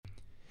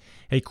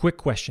Hey, quick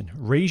question.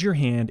 Raise your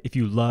hand if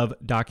you love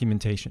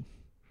documentation.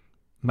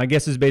 My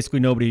guess is basically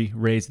nobody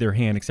raised their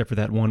hand except for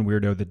that one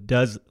weirdo that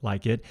does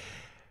like it.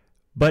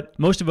 But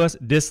most of us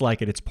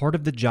dislike it. It's part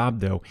of the job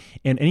though.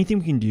 And anything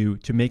we can do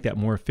to make that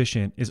more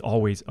efficient is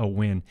always a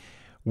win.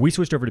 We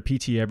switched over to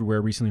PT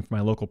Everywhere recently for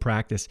my local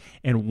practice,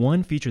 and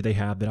one feature they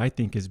have that I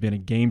think has been a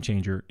game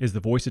changer is the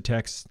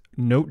voice-to-text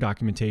note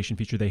documentation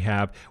feature they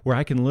have, where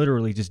I can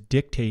literally just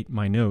dictate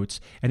my notes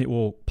and it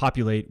will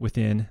populate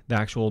within the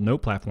actual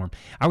note platform.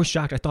 I was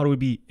shocked. I thought it would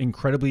be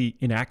incredibly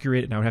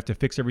inaccurate and I would have to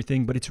fix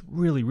everything, but it's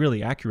really,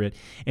 really accurate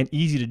and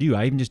easy to do.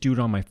 I even just do it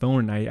on my phone,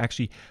 and I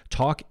actually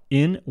talk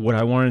in what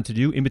I wanted to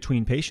do in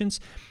between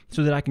patients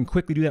so that I can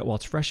quickly do that while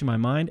it's fresh in my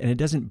mind and it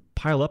doesn't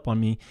pile up on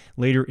me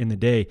later in the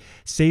day.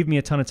 Save me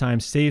a ton of time,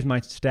 saves my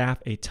staff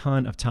a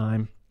ton of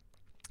time.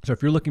 So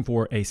if you're looking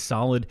for a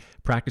solid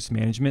practice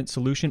management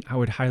solution, I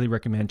would highly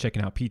recommend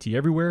checking out PT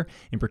Everywhere.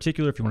 In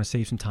particular, if you want to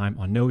save some time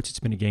on notes, it's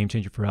been a game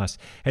changer for us.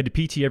 Head to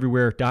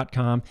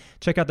pteverywhere.com,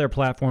 check out their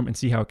platform, and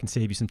see how it can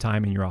save you some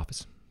time in your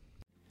office.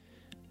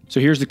 So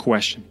here's the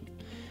question.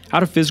 How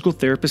do physical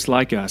therapists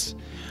like us,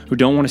 who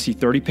don't want to see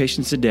 30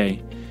 patients a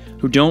day,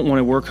 who don't want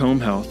to work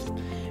home health,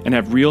 and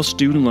have real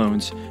student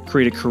loans,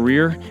 create a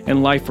career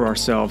and life for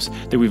ourselves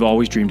that we've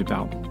always dreamed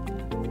about?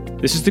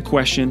 This is the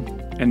question,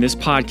 and this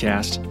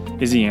podcast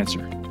is the answer.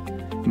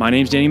 My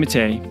name's Danny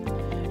Mattei,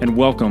 and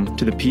welcome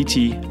to the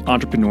PT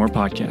Entrepreneur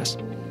Podcast.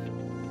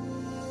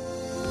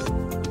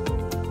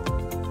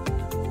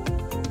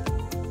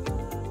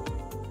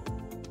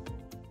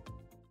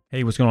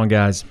 Hey, what's going on,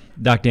 guys?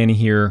 Doc Danny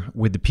here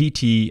with the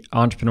PT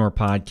Entrepreneur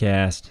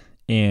Podcast,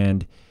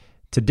 and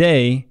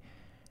today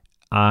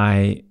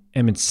I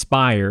am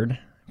inspired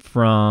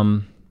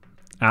from,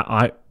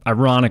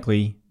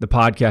 ironically, the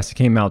podcast that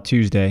came out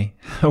Tuesday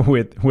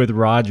with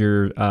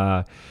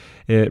Roger.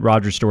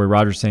 Roger's story,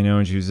 Roger St.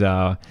 Onge, who's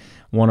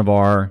one of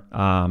our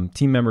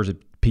team members at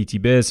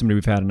PT Biz, somebody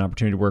we've had an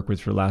opportunity to work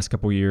with for the last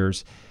couple of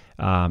years,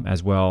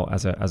 as well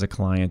as a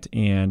client.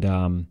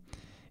 And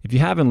if you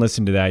haven't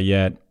listened to that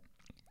yet,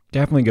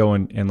 definitely go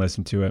and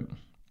listen to it.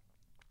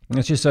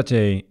 It's just such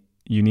a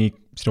unique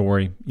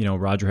story. You know,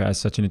 Roger has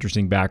such an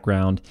interesting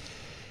background,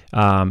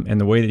 and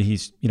the way that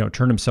he's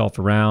turned himself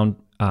around,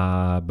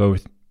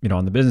 both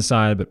on the business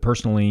side, but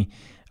personally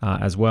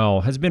as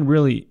well, has been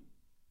really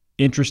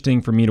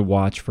interesting for me to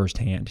watch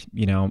firsthand,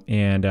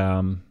 and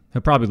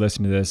he'll probably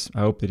listen to this. I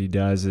hope that he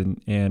does.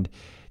 And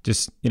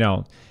just,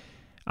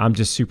 I'm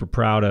just super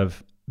proud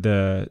of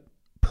the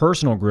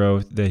personal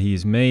growth that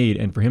he's made.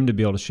 And for him to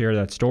be able to share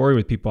that story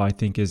with people, I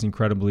think is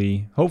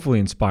incredibly, hopefully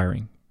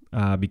inspiring,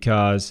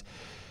 because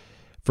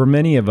for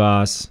many of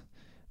us,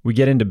 we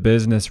get into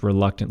business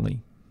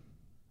reluctantly.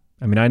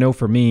 I mean, I know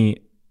for me,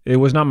 it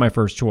was not my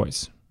first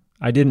choice.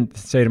 I didn't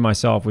say to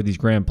myself with these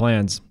grand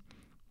plans,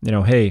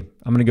 hey,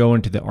 I'm going to go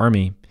into the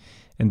Army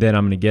and then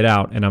I'm going to get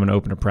out and I'm going to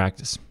open a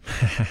practice.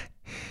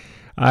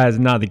 That's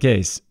not the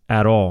case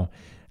at all.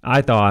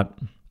 I thought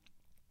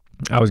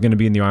I was going to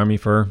be in the Army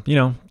for,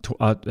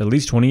 at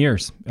least 20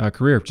 years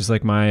career, just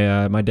like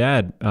my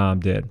dad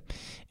did.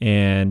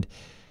 And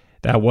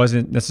that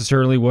wasn't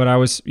necessarily what I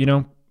was,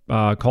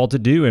 called to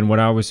do and what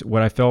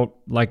I felt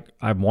like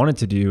I wanted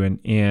to do.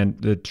 And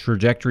the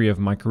trajectory of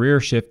my career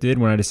shifted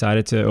when I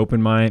decided to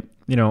open my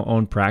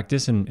own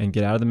practice and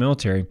get out of the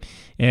military.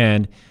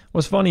 And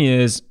what's funny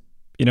is,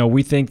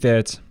 we think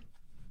that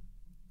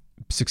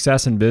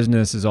success in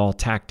business is all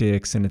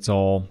tactics and it's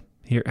all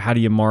here. How do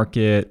you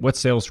market? What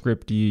sales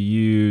script do you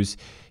use?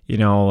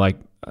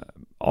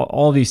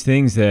 All these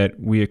things that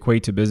we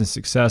equate to business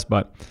success.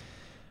 But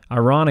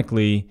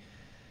ironically,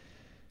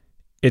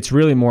 it's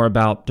really more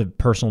about the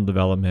personal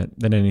development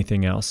than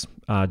anything else.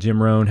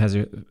 Jim Rohn has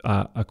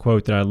a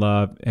quote that I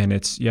love, and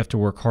it's, you have to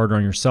work harder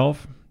on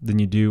yourself than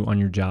you do on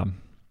your job.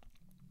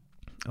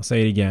 I'll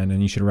say it again,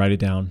 and you should write it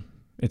down.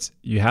 It's,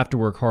 you have to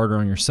work harder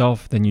on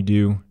yourself than you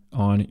do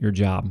on your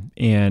job.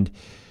 And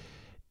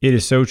it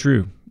is so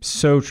true,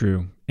 so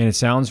true. And it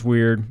sounds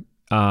weird,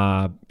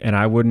 and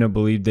I wouldn't have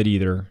believed it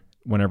either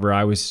whenever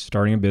I was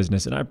starting a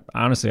business. And I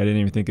didn't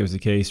even think it was the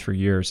case for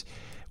years,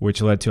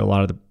 which led to a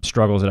lot of the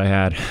struggles that I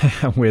had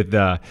with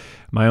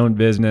my own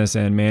business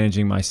and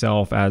managing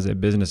myself as a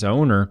business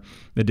owner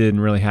that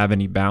didn't really have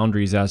any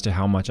boundaries as to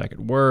how much I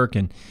could work,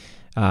 and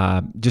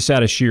just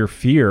out of sheer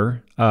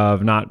fear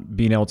of not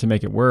being able to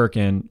make it work,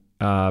 and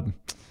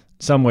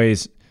some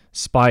ways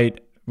spite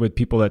with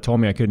people that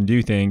told me I couldn't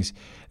do things.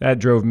 That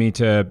drove me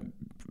to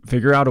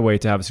figure out a way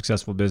to have a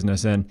successful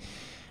business. And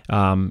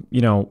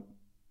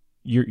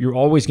you're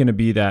always going to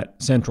be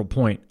that central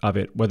point of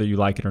it, whether you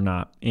like it or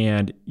not.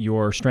 And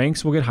your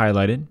strengths will get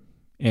highlighted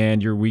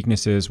and your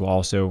weaknesses will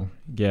also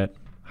get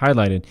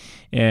highlighted.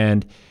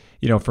 And,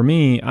 for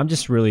me, I'm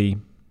just really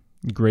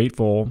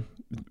grateful,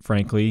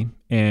 frankly,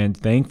 and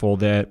thankful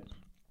that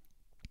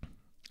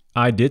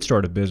I did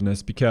start a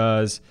business,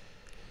 because,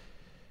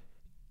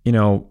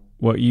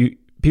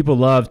 people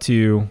love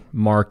to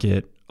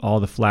market all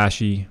the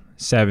flashy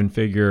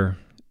 7-figure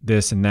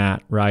this and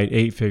that, right?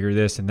 8-figure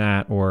this and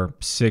that, or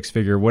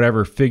 6-figure,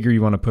 whatever figure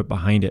you want to put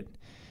behind it.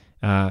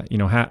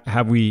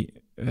 Have we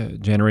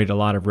generated a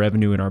lot of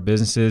revenue in our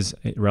businesses,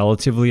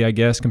 relatively, I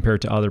guess,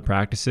 compared to other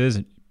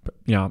practices.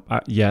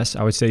 Yes,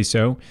 I would say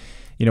so.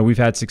 We've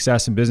had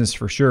success in business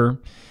for sure.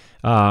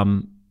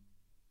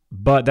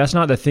 But that's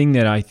not the thing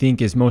that I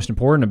think is most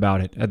important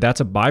about it.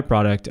 That's a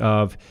byproduct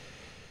of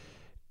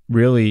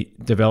really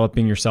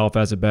developing yourself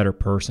as a better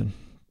person,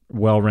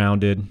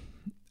 well-rounded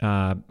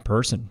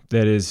person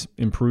that is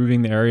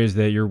improving the areas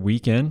that you're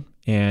weak in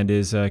and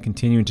is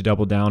continuing to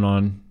double down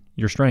on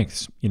your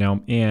strengths,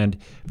 And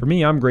for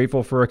me, I'm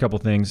grateful for a couple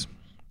things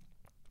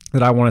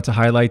that I wanted to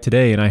highlight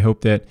today. And I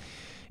hope that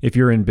if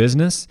you're in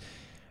business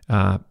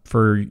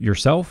for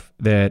yourself,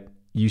 that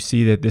you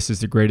see that this is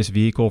the greatest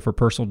vehicle for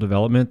personal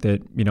development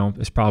that,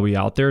 is probably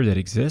out there, that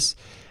exists.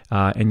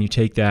 And you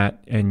take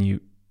that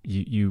and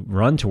you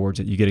run towards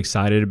it. You get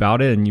excited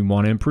about it and you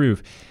want to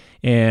improve.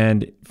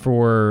 And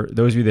for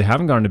those of you that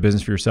haven't gone into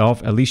business for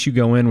yourself, at least you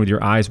go in with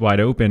your eyes wide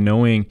open,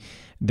 knowing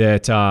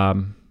that,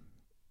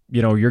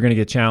 you're going to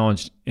get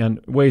challenged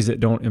in ways that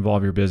don't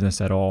involve your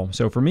business at all.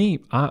 So for me,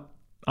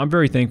 I'm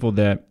very thankful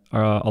that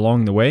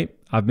along the way,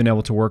 I've been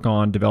able to work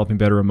on developing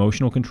better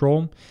emotional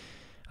control.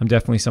 I'm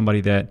definitely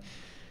somebody that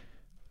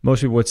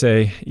most people would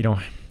say,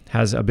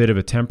 has a bit of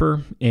a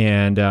temper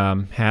and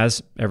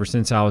has ever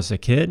since I was a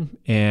kid.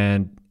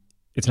 And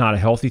it's not a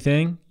healthy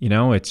thing.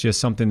 It's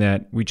just something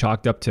that we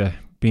chalked up to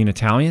being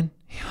Italian,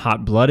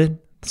 hot-blooded,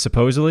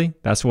 supposedly.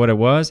 That's what it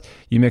was.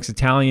 You mix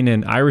Italian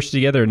and Irish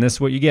together and this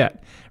is what you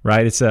get,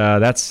 right? It's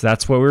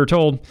that's what we were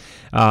told.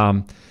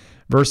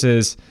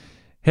 Versus,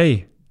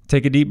 hey,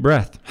 take a deep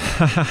breath,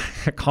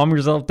 calm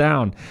yourself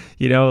down,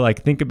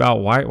 think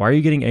about why are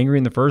you getting angry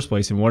in the first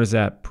place and what is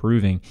that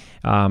proving?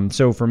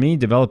 So for me,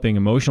 developing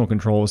emotional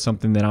control is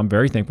something that I'm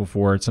very thankful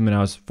for. It's something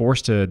I was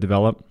forced to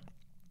develop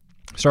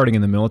starting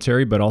in the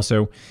military, but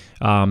also,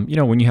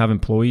 when you have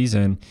employees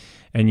and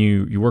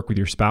you work with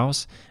your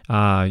spouse,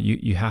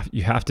 you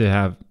have to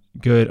have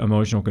good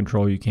emotional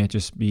control. You can't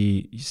just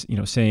be,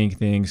 saying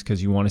things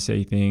because you want to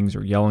say things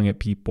or yelling at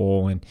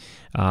people and,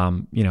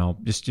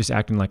 just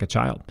acting like a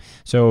child.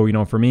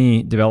 So, for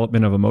me,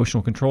 development of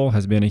emotional control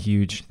has been a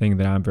huge thing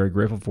that I'm very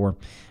grateful for.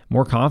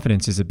 More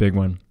confidence is a big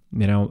one.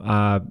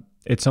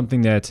 It's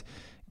something that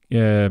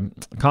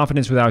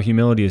confidence without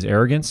humility is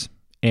arrogance.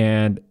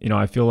 And,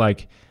 I feel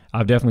like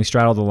I've definitely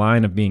straddled the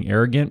line of being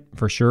arrogant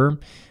for sure.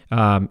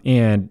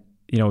 And,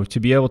 to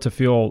be able to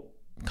feel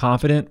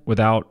confident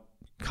without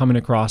coming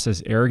across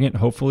as arrogant,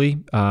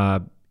 hopefully,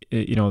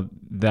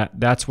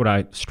 that's what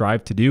I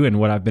strive to do and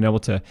what I've been able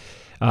to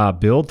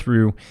build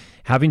through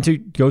having to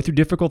go through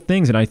difficult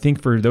things. And I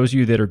think for those of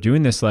you that are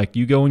doing this, like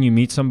you go and you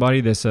meet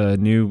somebody that's a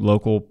new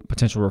local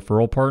potential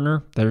referral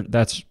partner,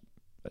 that's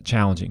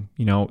challenging.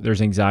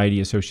 There's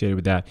anxiety associated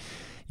with that.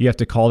 You have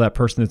to call that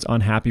person that's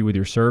unhappy with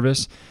your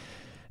service.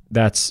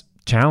 That's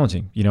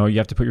challenging. You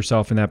have to put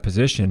yourself in that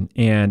position.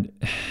 And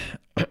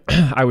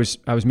I was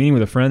meeting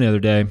with a friend the other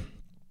day,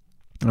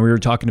 and we were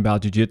talking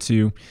about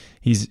jiu-jitsu.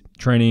 He's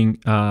training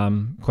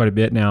quite a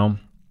bit now,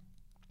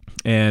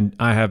 and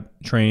I have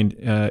trained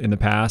in the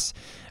past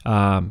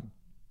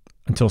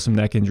until some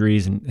neck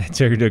injuries and it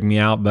took me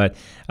out. But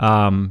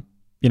you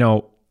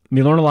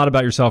learn a lot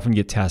about yourself when you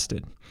get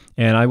tested.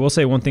 And I will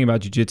say one thing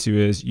about jiu-jitsu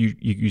is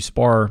you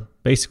spar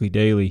basically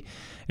daily,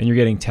 and you're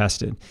getting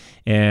tested.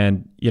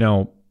 And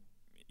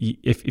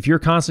if you're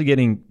constantly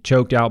getting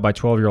choked out by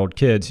 12-year-old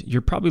kids,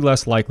 you're probably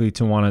less likely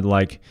to want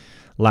to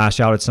lash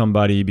out at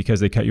somebody because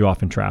they cut you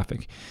off in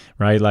traffic,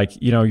 right?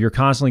 You're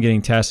constantly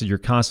getting tested. You're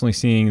constantly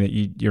seeing that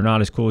you're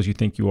not as cool as you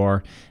think you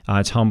are.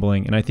 It's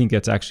humbling. And I think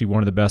that's actually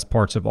one of the best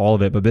parts of all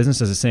of it. But business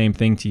is the same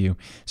thing to you.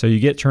 So you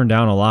get turned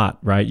down a lot,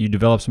 right? You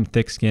develop some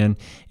thick skin,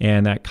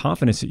 and that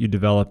confidence that you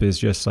develop is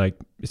just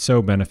it's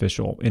so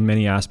beneficial in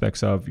many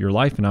aspects of your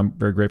life. And I'm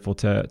very grateful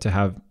to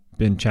have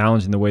been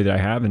challenged in the way that I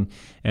have and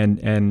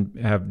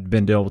have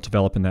been able to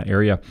develop in that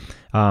area.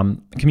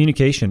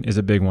 Communication is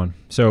a big one.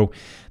 So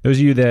those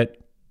of you that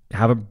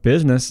have a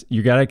business,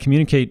 you got to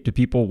communicate to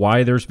people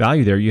why there's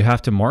value there. You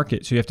have to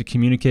market. So you have to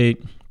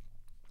communicate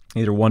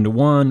either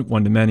one-to-one,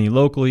 one-to-many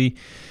locally,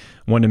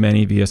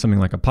 one-to-many via something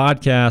like a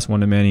podcast,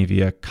 one-to-many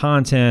via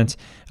content.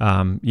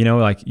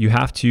 You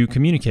have to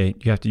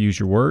communicate. You have to use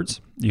your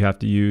words. You have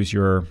to use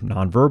your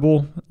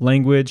nonverbal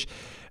language.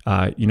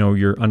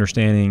 You're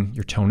understanding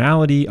your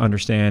tonality,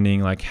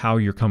 understanding how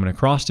you're coming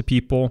across to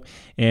people,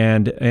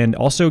 and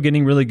also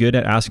getting really good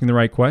at asking the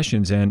right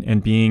questions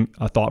and being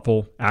a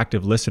thoughtful,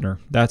 active listener.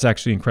 That's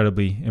actually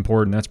incredibly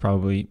important. That's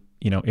probably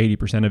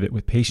 80% of it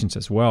with patience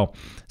as well.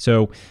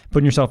 So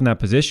putting yourself in that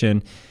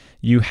position,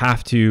 you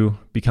have to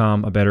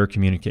become a better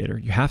communicator.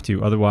 You have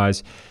to,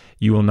 otherwise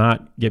you will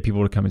not get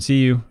people to come and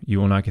see you. You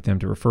will not get them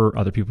to refer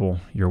other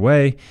people your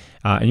way.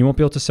 And you won't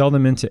be able to sell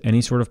them into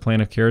any sort of plan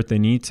of care that they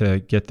need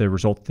to get the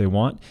result that they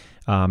want,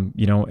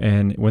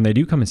 and when they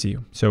do come and see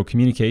you. So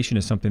communication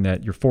is something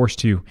that you're forced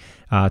to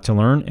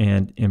learn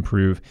and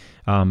improve.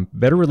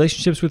 Better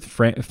relationships with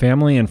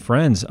family and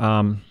friends.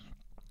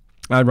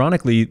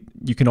 Ironically,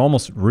 you can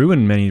almost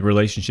ruin many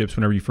relationships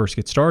whenever you first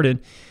get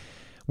started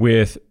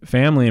with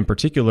family in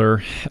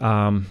particular,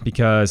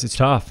 because it's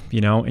tough,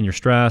 and you're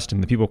stressed,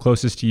 and the people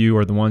closest to you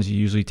are the ones you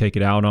usually take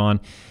it out on,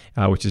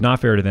 which is not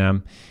fair to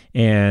them.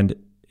 And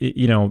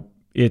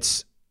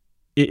if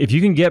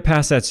you can get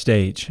past that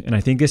stage, and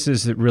I think this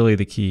is really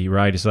the key,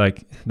 right? It's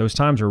like those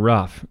times are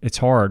rough. It's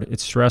hard.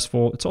 It's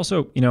stressful. It's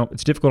also,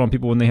 it's difficult on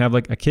people when they have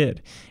like a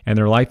kid and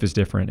their life is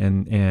different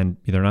and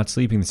they're not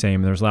sleeping the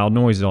same and there's loud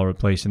noises all over the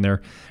place and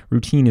their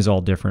routine is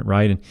all different,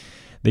 right? And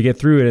they get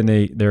through it and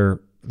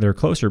they're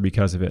closer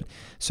because of it.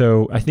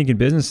 So I think in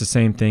business, the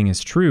same thing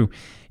is true.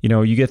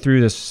 You get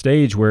through this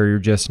stage where you're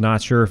just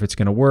not sure if it's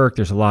going to work.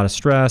 There's a lot of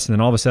stress. And then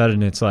all of a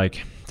sudden it's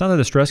like, it's not that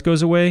the stress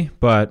goes away,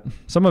 but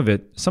some of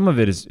it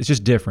is, it's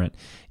just different.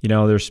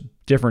 There's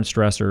different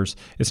stressors.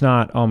 It's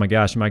not, oh my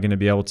gosh, am I going to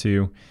be able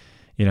to,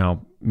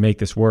 make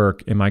this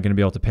work? Am I going to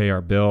be able to pay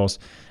our bills?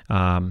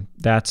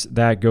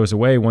 That goes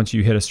away once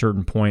you hit a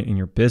certain point in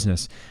your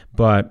business.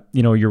 But,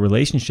 your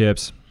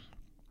relationships,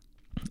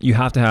 you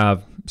have to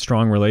have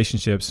strong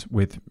relationships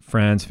with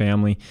friends,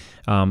 family.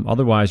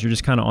 Otherwise, you're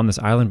just kind of on this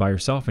island by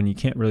yourself and you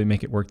can't really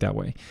make it work that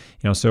way.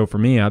 So for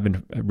me, I've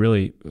been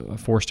really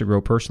forced to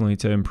grow personally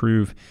to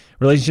improve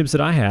relationships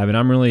that I have. And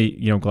I'm really,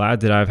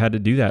 glad that I've had to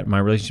do that. My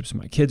relationships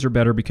with my kids are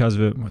better because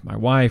of it, with my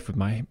wife, with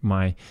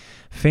my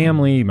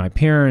family, my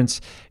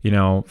parents,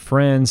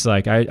 friends.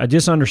 Like I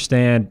just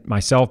understand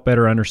myself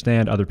better,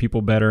 understand other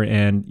people better.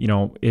 And,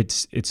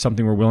 it's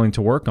something we're willing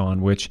to work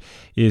on, which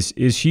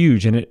is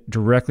huge. And it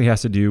directly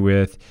has to do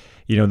with,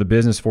 the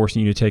business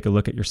forcing you to take a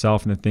look at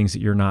yourself and the things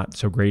that you're not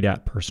so great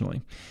at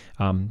personally.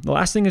 The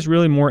last thing is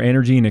really more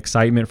energy and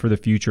excitement for the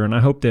future. And I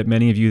hope that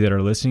many of you that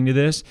are listening to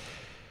this,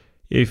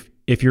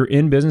 if you're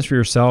in business for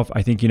yourself,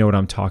 I think you know what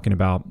I'm talking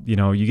about.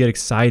 You get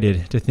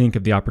excited to think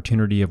of the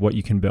opportunity of what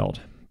you can build.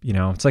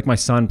 It's like my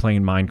son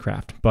playing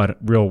Minecraft, but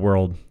real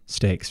world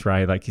stakes,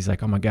 right? Like he's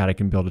like, oh my God, I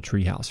can build a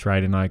tree house,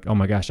 right? And like, oh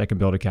my gosh, I can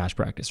build a cash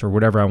practice or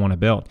whatever I want to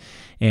build.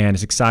 And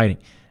it's exciting.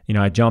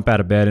 I jump out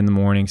of bed in the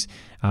mornings.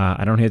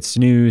 I don't hit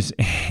snooze.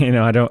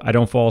 I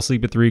don't fall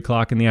asleep at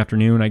 3:00 in the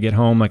afternoon. I get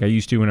home like I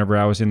used to whenever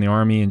I was in the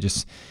Army and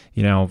just,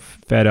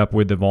 fed up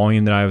with the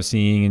volume that I was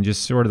seeing and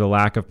just sort of the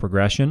lack of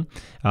progression,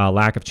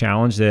 lack of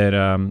challenge that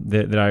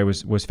I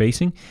was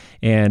facing,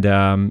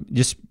 and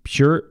just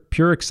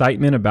pure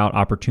excitement about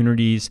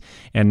opportunities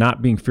and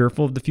not being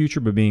fearful of the future,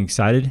 but being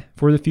excited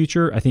for the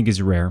future, I think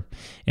is rare.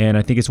 And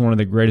I think it's one of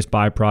the greatest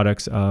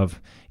byproducts of,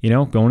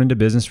 going into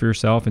business for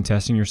yourself and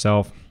testing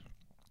yourself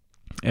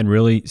and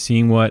really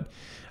seeing what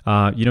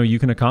you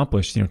can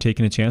accomplish.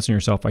 Taking a chance on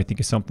yourself, I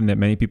think, is something that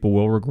many people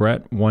will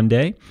regret one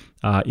day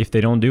if they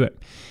don't do it.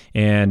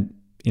 And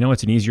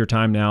it's an easier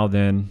time now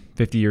than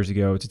 50 years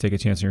ago to take a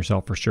chance on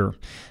yourself for sure.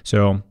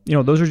 So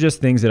those are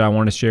just things that I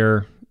want to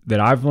share that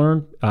I've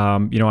learned.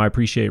 I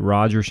appreciate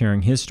Roger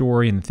sharing his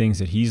story and the things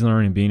that he's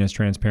learned and being as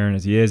transparent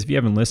as he is. If you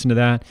haven't listened to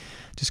that,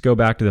 just go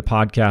back to the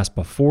podcast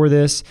before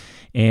this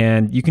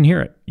and you can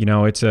hear it.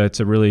 It's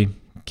a really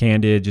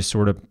candid, just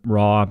sort of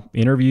raw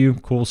interview,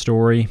 cool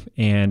story.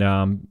 And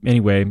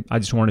anyway, I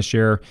just want to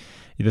share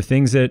the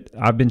things that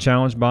I've been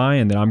challenged by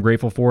and that I'm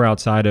grateful for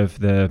outside of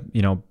the,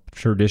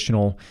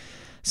 traditional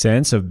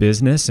sense of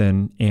business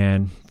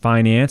and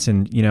finance.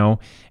 And,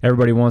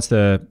 everybody wants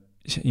to,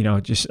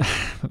 just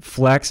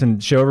flex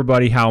and show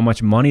everybody how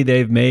much money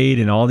they've made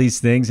and all these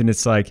things. And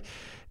it's like,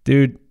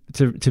 dude,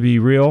 to be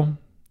real,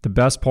 the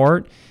best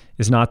part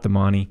is not the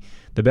money.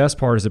 The best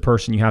part is the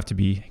person you have to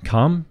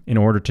become in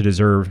order to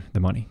deserve the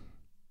money.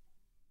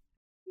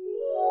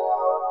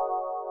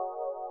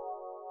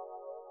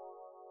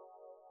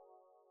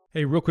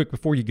 Hey, real quick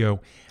before you go,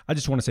 I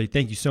just want to say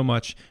thank you so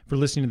much for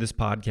listening to this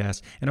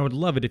podcast. And I would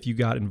love it if you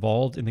got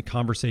involved in the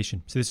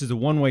conversation. So this is a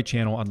one-way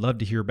channel. I'd love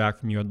to hear back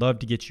from you. I'd love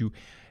to get you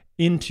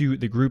into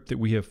the group that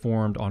we have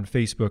formed on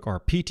Facebook. Our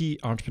PT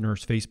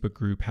Entrepreneurs Facebook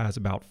group has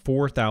about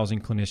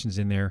 4,000 clinicians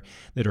in there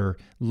that are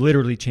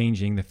literally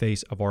changing the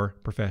face of our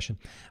profession.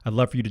 I'd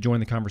love for you to join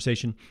the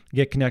conversation,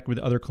 get connected with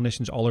other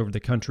clinicians all over the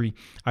country.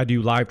 I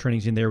do live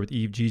trainings in there with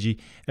Eve Gigi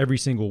every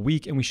single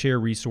week, and we share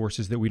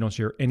resources that we don't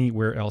share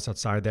anywhere else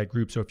outside that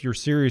group. So if you're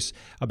serious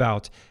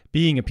about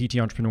being a PT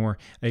entrepreneur,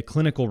 a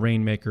clinical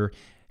rainmaker,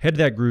 head to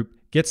that group,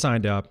 get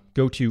signed up,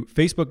 go to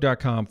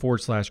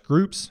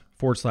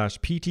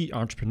facebook.com/groups/PT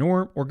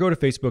Entrepreneur, or go to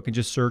Facebook and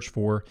just search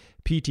for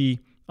PT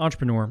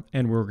Entrepreneur,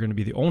 and we're going to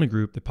be the only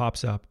group that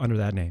pops up under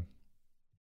that name.